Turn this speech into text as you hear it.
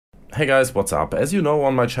Hey guys, what's up? As you know,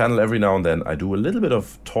 on my channel every now and then I do a little bit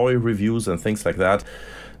of toy reviews and things like that.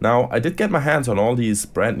 Now, I did get my hands on all these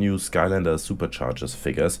brand new Skylanders Superchargers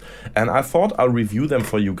figures, and I thought I'll review them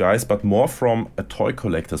for you guys, but more from a toy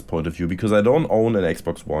collector's point of view, because I don't own an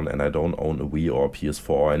Xbox One and I don't own a Wii or a PS4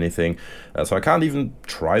 or anything, so I can't even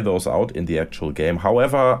try those out in the actual game.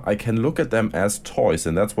 However, I can look at them as toys,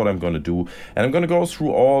 and that's what I'm going to do, and I'm going to go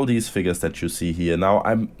through all these figures that you see here. Now,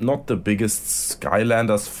 I'm not the biggest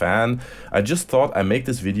Skylanders fan. I just thought I'd make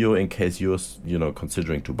this video in case you're,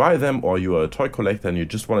 considering to buy them, or you're a toy collector and you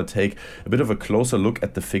just want to take a bit of a closer look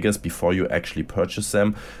at the figures before you actually purchase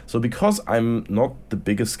them. So because I'm not the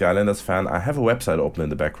biggest Skylanders fan, I have a website open in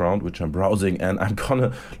the background which I'm browsing, and I'm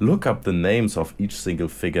gonna look up the names of each single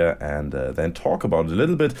figure and then talk about it a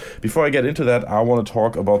little bit. Before I get into that, I want to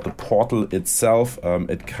talk about the portal itself.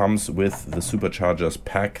 It comes with the Superchargers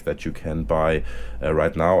pack that you can buy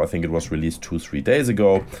right now. I think it was released 2-3 days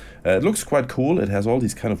ago. It looks quite cool. It has all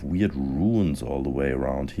these kind of weird runes all the way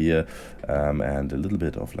around here, and a little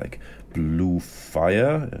bit of like blue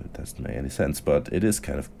fire. It doesn't make any sense, but it is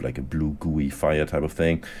kind of like a blue gooey fire type of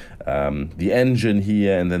thing. The engine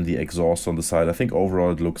here, and then the exhaust on the side. I think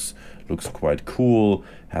overall it looks quite cool.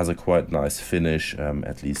 Has a quite nice finish,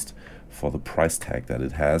 at least for the price tag that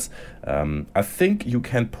it has. I think you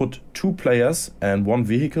can put 2 players and 1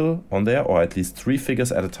 vehicle on there, or at least 3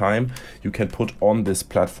 figures at a time you can put on this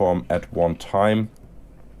platform at one time.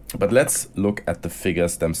 But let's look at the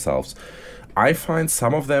figures themselves. I find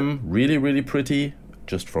some of them really pretty,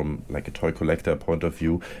 just from like a toy collector point of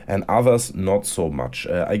view, and others not so much.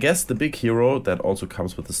 I guess the big hero that also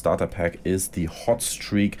comes with the starter pack is the Hot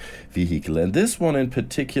Streak vehicle, and this one in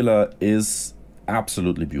particular is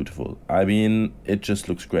absolutely beautiful. I mean, it just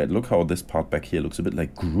looks great. Look how this part back here looks a bit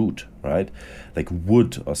like Groot, right? Like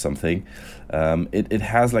wood or something. It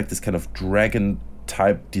has like this kind of dragon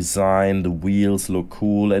type design. The wheels look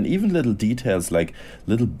cool, and even little details like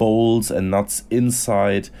little bolts and nuts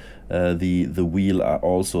inside the wheel are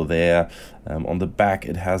also there. On the back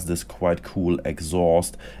it has this quite cool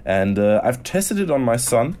exhaust, and I've tested it on my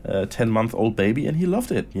son, a 10-month-old baby, and he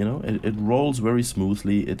loved it. It rolls very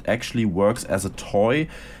smoothly. It actually works as a toy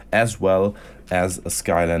as well as a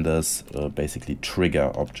Skylanders basically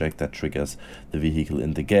trigger object that triggers the vehicle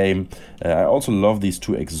in the game. I also love these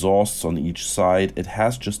 2 exhausts on each side. It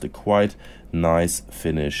has just a quite nice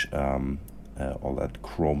finish, all that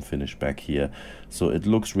chrome finish back here, so it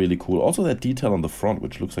looks really cool. Also that detail on the front,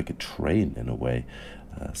 which looks like a train in a way,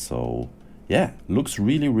 so yeah, looks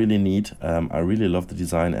really neat. I really love the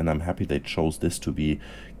design, and I'm happy they chose this to be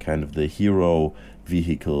kind of the hero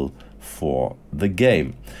vehicle for the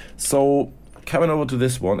game. So coming over to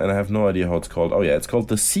this one, and I have no idea how it's called. Oh yeah, it's called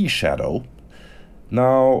the Sea Shadow.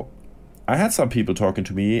 Now, I had some people talking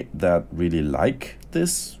to me that really like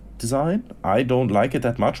this design. I don't like it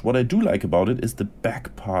that much. What I do like about it is the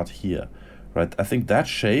back part here, right? I think that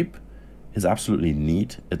shape is absolutely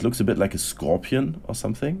neat. It looks a bit like a scorpion or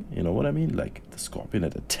something, you know what I mean? Like the scorpion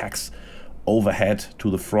that attacks overhead to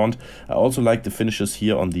the front. I also like the finishes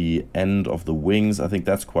here on the end of the wings. I think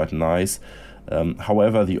that's quite nice.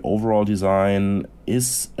 However, the overall design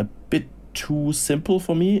is a bit too simple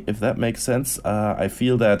for me, if that makes sense. I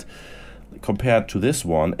feel that compared to this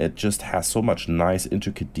one, it just has so much nice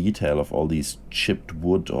intricate detail of all these chipped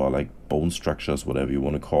wood or like bone structures, whatever you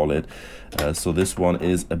want to call it. So this one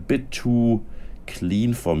is a bit too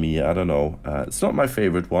clean for me. I don't know. It's not my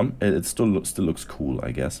favorite one. It still looks cool,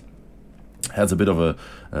 I guess. Has a bit of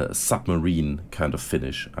a submarine kind of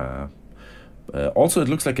finish. Also, it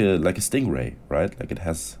looks like a stingray, right? Like it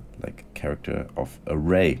has like character of a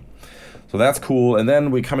ray. So that's cool. And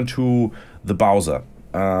then we come into the Bowser.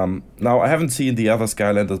 Now, I haven't seen the other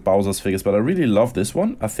Skylanders Bowser's figures, but I really love this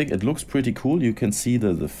one. I think it looks pretty cool. You can see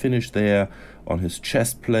the finish there on his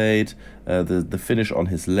chest plate, the finish on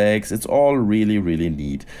his legs. It's all really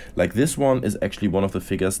neat. Like, this one is actually one of the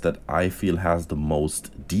figures that I feel has the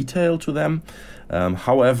most detail to them.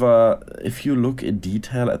 However, if you look in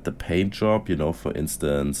detail at the paint job, for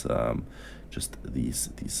instance, just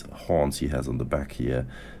these horns he has on the back here,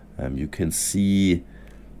 you can see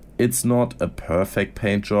it's not a perfect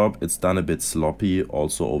paint job. It's done a bit sloppy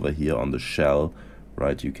also over here on the shell,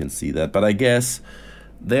 right? You can see that. But I guess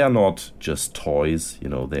they are not just toys,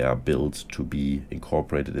 they are built to be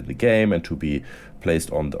incorporated in the game and to be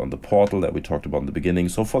placed on the portal that we talked about in the beginning.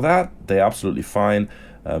 So for that, they're absolutely fine.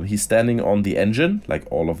 He's standing on the engine, like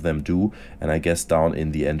all of them do, and I guess down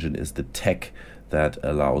in the engine is the tech that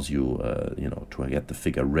allows you, to get the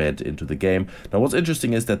figure read into the game. Now, what's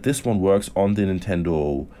interesting is that this one works on the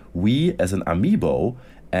Nintendo Wii as an amiibo,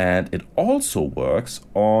 and it also works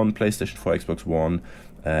on PlayStation 4, Xbox One,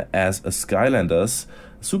 as a Skylanders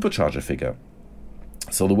Supercharger figure.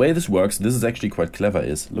 So the way this works, this is actually quite clever,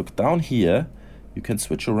 is look down here, you can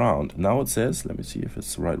switch around. Now it says, let me see if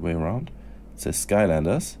it's the right way around, it says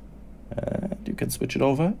Skylanders, and you can switch it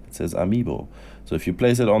over, it says Amiibo. So if you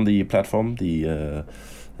place it on the platform, the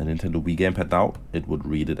Nintendo Wii gamepad now, it would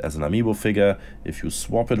read it as an Amiibo figure. If you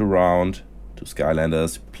swap it around to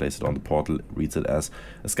Skylanders, place it on the portal, it reads it as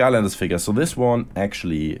a Skylanders figure. So this one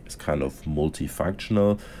actually is kind of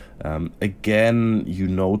multifunctional. Again, you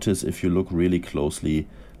notice if you look really closely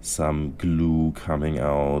some glue coming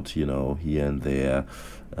out, you know, here and there.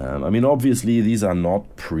 I mean, obviously these are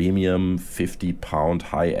not premium 50-pound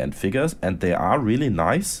high-end figures, and they are really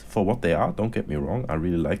nice for what they are, don't get me wrong, I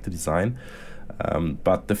really like the design,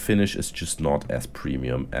 but the finish is just not as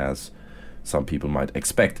premium as some people might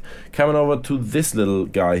expect. Coming over to this little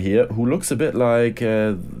guy here, who looks a bit like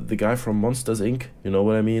the guy from Monsters Inc., you know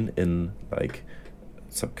what I mean, in like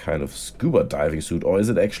some kind of scuba diving suit, or is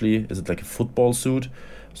it like a football suit?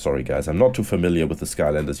 Sorry guys, I'm not too familiar with the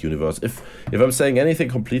Skylanders universe. If I'm saying anything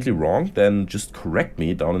completely wrong, then just correct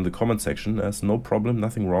me down in the comment section. There's no problem,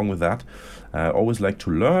 nothing wrong with that. I always like to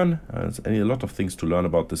learn. There's a lot of things to learn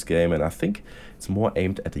about this game, and I think it's more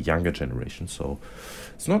aimed at the younger generation, so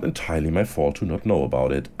it's not entirely my fault to not know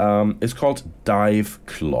about it. It's called Dive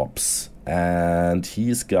Clops, and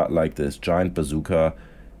he's got like this giant bazooka,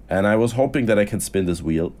 and I was hoping that I can spin this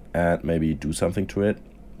wheel and maybe do something to it,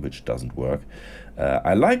 which doesn't work.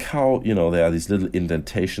 I like how, you know, there are these little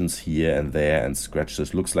indentations here and there and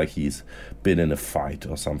scratches. Looks like he's been in a fight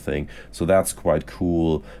or something, so that's quite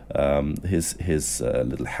cool. His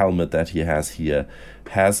little helmet that he has here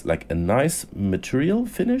has like a nice material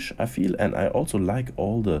finish, I feel, and I also like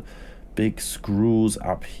all the big screws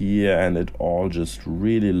up here, and it all just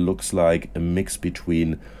really looks like a mix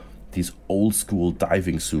between these old school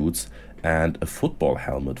diving suits and a football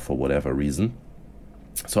helmet for whatever reason.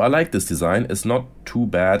 So I like this design. It's not too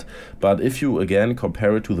bad, but if you again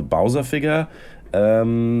compare it to the Bowser figure,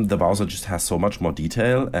 the Bowser just has so much more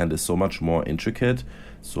detail and is so much more intricate.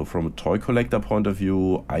 So from a toy collector point of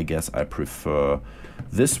view, I guess I prefer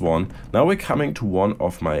this one. Now we're coming to one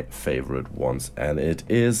of my favorite ones, and it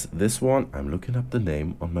is this one. I'm looking up the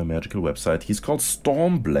name on my magical website. He's called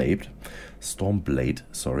Stormblade,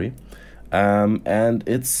 sorry. And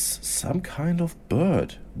it's some kind of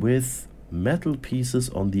bird with metal pieces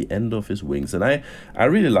on the end of his wings, and I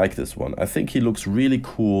really like this one. I think he looks really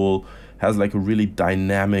cool, has like a really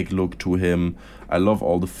dynamic look to him. I love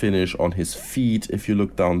all the finish on his feet. If you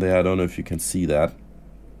look down there, I don't know if you can see that,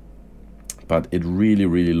 but it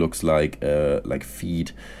really looks like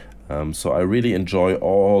feet. So I really enjoy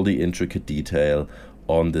all the intricate detail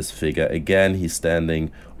on this figure. Again, he's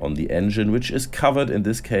standing on the engine, which is covered in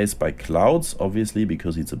this case by clouds, obviously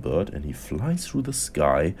because he's a bird and he flies through the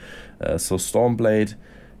sky. So Stormblade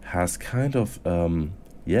has kind of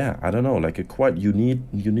yeah, I don't know, like a quite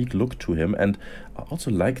unique look to him. And I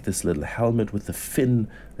also like this little helmet with the fin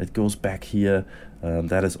that goes back here.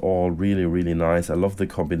 That is all really nice. I love the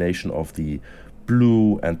combination of the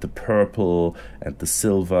blue and the purple and the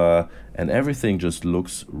silver, and everything just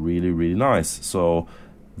looks really nice. So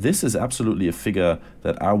this is absolutely a figure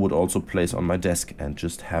that I would also place on my desk and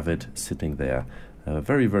just have it sitting there.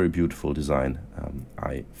 Very beautiful design,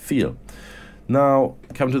 I feel. Now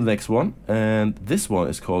come to the next one, and this one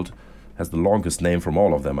has the longest name from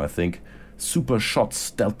all of them, I think. Super Shot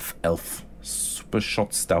Stealth Elf. Super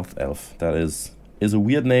Shot Stealth Elf. That is a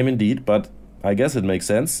weird name indeed, but I guess it makes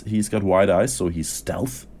sense. He's got wide eyes, so he's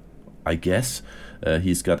stealth, I guess.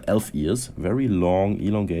 He's got elf ears, very long,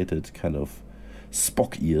 elongated, kind of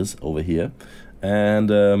Spock ears over here.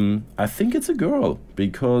 And I think it's a girl,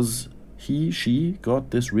 because she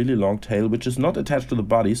got this really long tail, which is not attached to the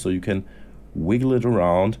body, so you can wiggle it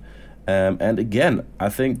around. And again, I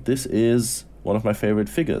think this is one of my favorite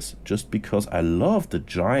figures, just because I love the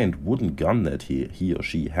giant wooden gun that he or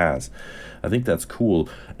she has. I think that's cool.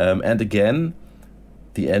 And again,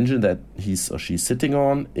 the engine that he's or she's sitting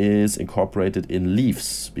on is incorporated in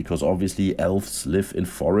leaves, because obviously elves live in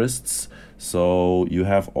forests, so you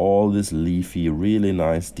have all this leafy, really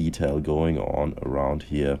nice detail going on around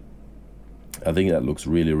here. I think that looks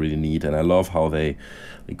really neat, and I love how they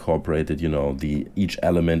incorporated, you know, each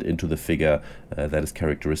element into the figure that is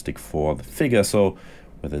characteristic for the figure. So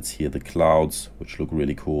whether it's here the clouds, which look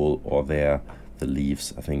really cool, or there the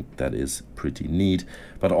leaves, I think that is pretty neat.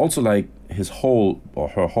 But also like his whole, or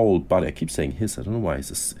her whole body, I keep saying his, I don't know why,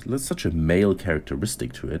 it's such a male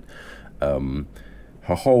characteristic to it.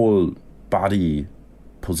 Her whole body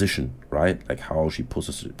position, right? Like how she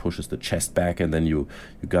pushes the chest back, and then you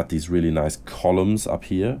got these really nice columns up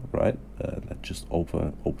here, right? That just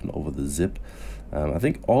open over the zip. I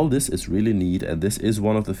think all this is really neat, and this is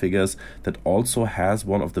one of the figures that also has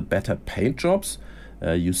one of the better paint jobs.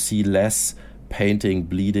 You see less painting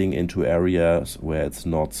bleeding into areas where it's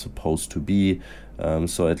not supposed to be.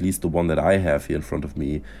 So at least the one that I have here in front of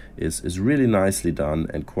me is really nicely done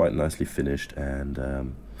and quite nicely finished.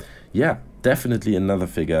 And yeah, definitely another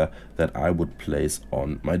figure that I would place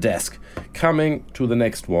on my desk. Coming to the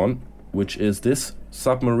next one, which is this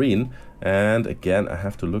submarine. And again, I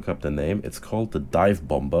have to look up the name. It's called the Dive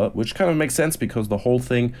Bomber, which kind of makes sense because the whole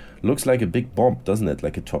thing looks like a big bomb, doesn't it?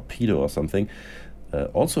 Like a torpedo or something.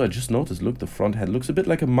 Also, I just noticed, look, the front head looks a bit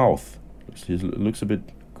like a mouth. Looks a bit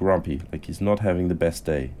grumpy, like he's not having the best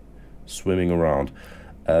day, swimming around.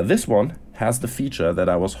 This one has the feature that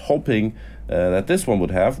I was hoping that this one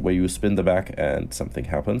would have, where you spin the back and something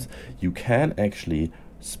happens. You can actually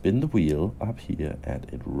spin the wheel up here and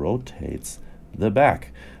it rotates the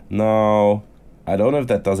back. Now, I don't know if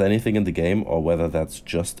that does anything in the game or whether that's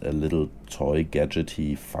just a little toy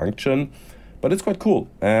gadgety function, but it's quite cool,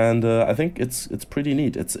 and I think it's pretty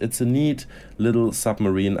neat. It's a neat little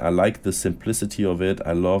submarine. I like the simplicity of it.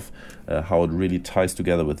 I love how it really ties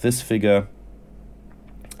together with this figure.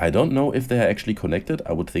 I don't know if they are actually connected.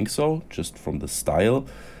 I would think so, just from the style,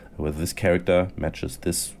 whether this character matches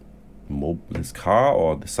this car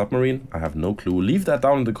or the submarine. I have no clue. Leave that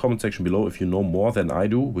down in the comment section below if you know more than I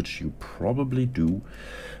do, which you probably do.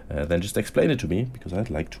 Then just explain it to me, because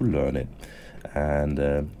I'd like to learn it.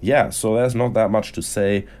 And yeah, so there's not that much to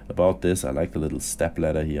say about this. I like the little step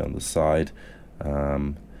ladder here on the side.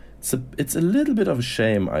 It's a little bit of a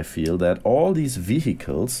shame, I feel, that all these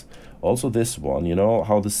vehicles, also this one, you know,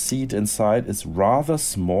 how the seat inside is rather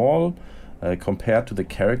small compared to the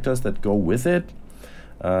characters that go with it.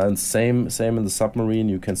 And same in the submarine.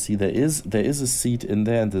 You can see there is a seat in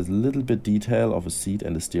there, and there's a little bit detail of a seat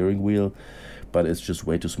and a steering wheel, but it's just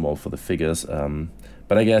way too small for the figures.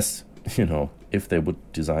 But I guess, you know, if they would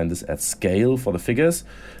design this at scale for the figures,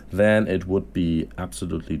 then it would be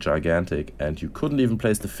absolutely gigantic, and you couldn't even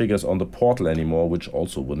place the figures on the portal anymore, which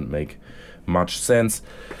also wouldn't make much sense.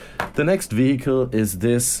 The next vehicle is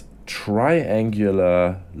this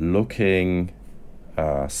triangular looking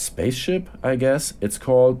spaceship, I guess. It's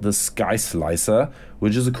called the Sky Slicer,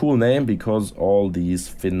 which is a cool name because all these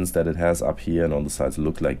fins that it has up here and on the sides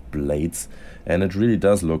look like blades, and it really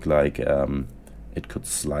does look like it could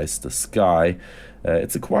slice the sky.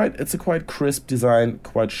 It's a quite crisp design,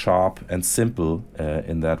 quite sharp and simple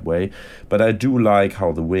in that way. But I do like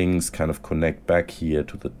how the wings kind of connect back here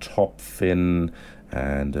to the top fin,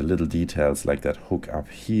 and the little details like that hook up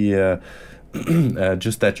here.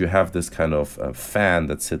 Just that you have this kind of fan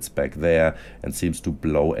that sits back there and seems to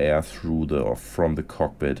blow air through or from the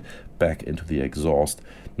cockpit back into the exhaust.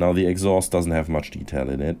 Now the exhaust doesn't have much detail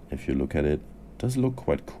in it. If you look at it, does look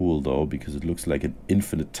quite cool though, because it looks like an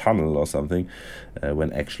infinite tunnel or something,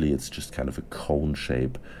 when actually it's just kind of a cone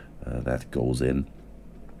shape that goes in.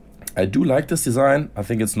 I do like this design. I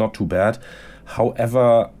think it's not too bad.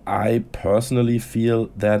 However, I personally feel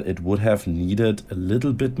that it would have needed a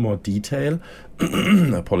little bit more detail.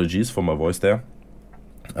 Apologies for my voice there.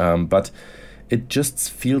 But it just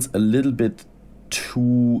feels a little bit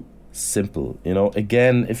too simple. You know,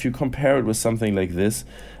 again, if you compare it with something like this,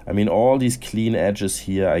 I mean, all these clean edges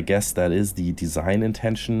here, I guess that is the design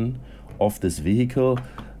intention of this vehicle.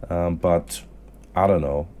 But I don't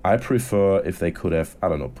know. I prefer if they could have, I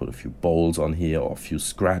don't know, put a few bowls on here or a few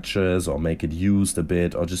scratches, or make it used a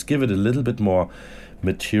bit, or just give it a little bit more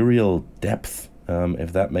material depth,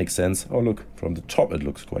 if that makes sense. Oh, look, from the top it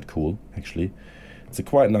looks quite cool, actually. It's a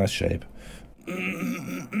quite nice shape.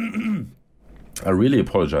 I really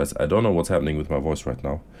apologize. I don't know what's happening with my voice right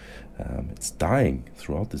now. It's dying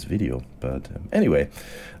throughout this video. But anyway,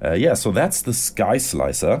 yeah, so that's the Sky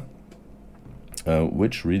Slicer.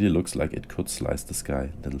 Which really looks like it could slice the sky.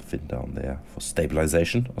 Little fin down there for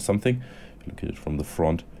stabilization or something. If you look at it from the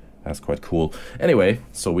front, that's quite cool. Anyway,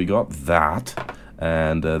 so we got that,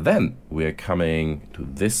 and then we're coming to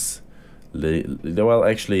this. Well,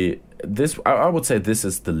 actually, this I would say this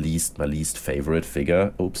is my least favorite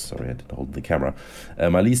figure. Oops, sorry, I didn't hold the camera.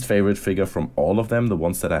 My least favorite figure from all of them, the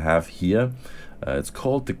ones that I have here. It's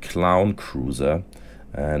called the Clown Cruiser.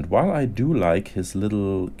 And while I do like his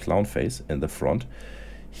little clown face in the front,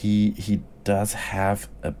 he does have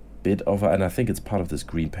a bit of and I think it's part of this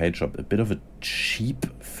green paint job, a bit of a cheap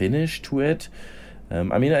finish to it.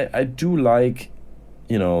 I mean, I do like,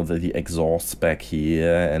 you know, the exhausts back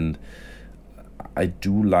here, and I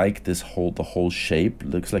do like the whole shape.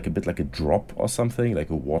 Looks like a bit like a drop or something, like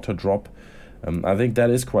a water drop. I think that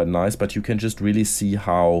is quite nice, but you can just really see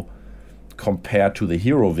how, compared to the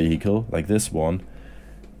hero vehicle, like this one,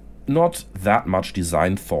 not that much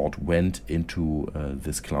design thought went into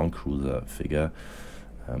this Clown Cruiser figure.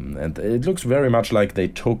 And it looks very much like they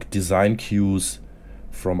took design cues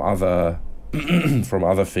from other from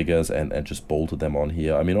other figures and just bolted them on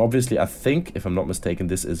here. I mean, obviously, I think, if I'm not mistaken,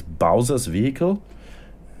 this is Bowser's vehicle.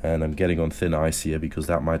 And I'm getting on thin ice here because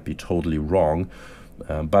that might be totally wrong.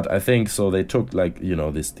 But I think so. They took, like, you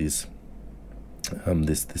know, this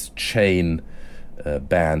chain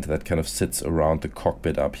band that kind of sits around the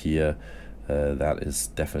cockpit up here. That is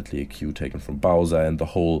definitely a cue taken from Bowser, and the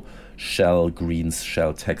whole green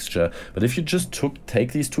shell texture. But if you just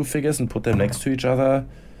take these two figures and put them next to each other,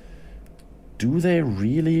 do they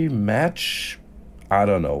really match? I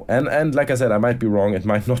don't know. And like I said, I might be wrong. It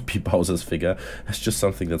might not be Bowser's figure. It's just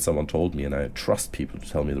something that someone told me, and I trust people to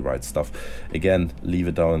tell me the right stuff. Again, leave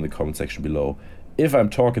it down in the comment section below if I'm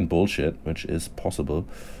talking bullshit, which is possible.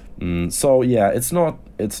 So yeah, it's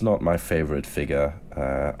not my favorite figure.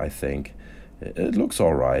 I think it looks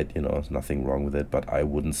all right. You know, there's nothing wrong with it, but I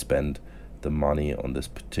wouldn't spend the money on this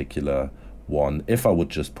particular one if I would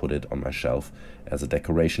just put it on my shelf as a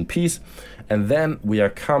decoration piece. And then we are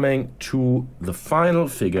coming to the final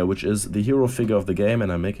figure, which is the hero figure of the game,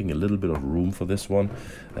 and I'm making a little bit of room for this one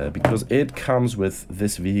because it comes with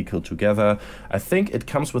this vehicle together. I think it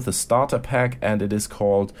comes with a starter pack, and it is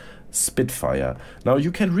called Spitfire. Now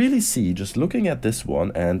you can really see, just looking at this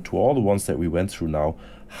one and to all the ones that we went through now,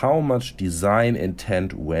 how much design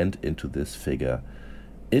intent went into this figure.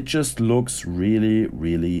 It just looks really,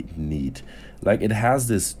 really neat. Like, it has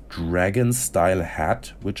this dragon style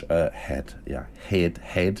hat, which head,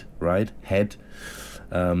 right? Head.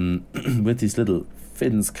 With these little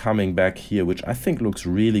fins coming back here, which I think looks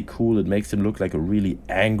really cool. It makes him look like a really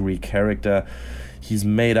angry character. He's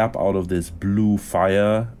made up out of this blue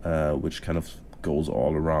fire, which kind of goes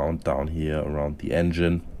all around down here, around the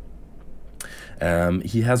engine.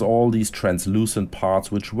 He has all these translucent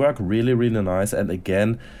parts which work really, really nice. And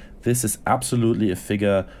again, this is absolutely a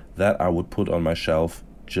figure that I would put on my shelf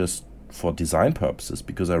just for design purposes,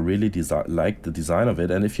 because I really like the design of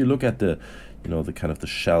it. And if you look at the, you know, the kind of the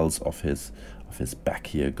shells of his back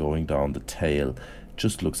here going down the tail,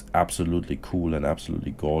 just looks absolutely cool and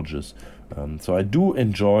absolutely gorgeous. So I do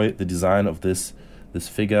enjoy the design of this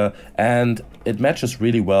figure, and it matches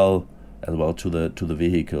really well as well to the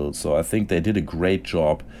vehicle. So I think they did a great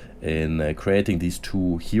job in creating these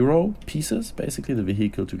two hero pieces, basically the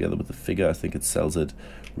vehicle together with the figure. I think it sells it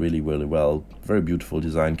really, really well. Very beautiful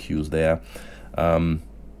design cues there.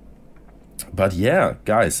 But yeah,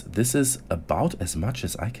 guys, this is about as much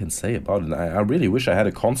as I can say about it. I really wish I had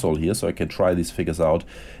a console here so I can try these figures out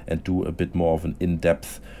and do a bit more of an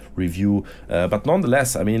in-depth review. But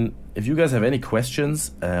nonetheless, I mean, if you guys have any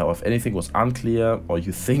questions or if anything was unclear or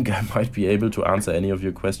you think I might be able to answer any of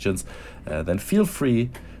your questions, then feel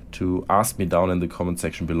free to ask me down in the comment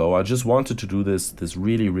section below. I just wanted to do this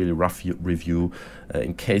really, really rough review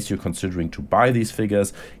in case you're considering to buy these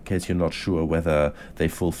figures, in case you're not sure whether they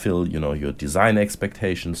fulfill, you know, your design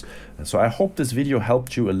expectations. So I hope this video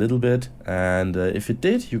helped you a little bit, and if it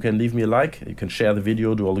did, you can leave me a like, you can share the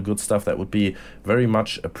video, do all the good stuff. That would be very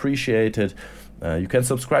much appreciated. You can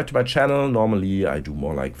subscribe to my channel. Normally I do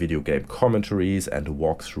more like video game commentaries and a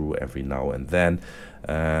walkthrough every now and then.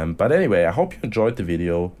 But anyway, I hope you enjoyed the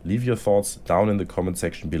video. Leave your thoughts down in the comment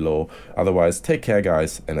section below. Otherwise, take care,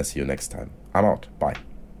 guys, and I'll see you next time. I'm out. Bye.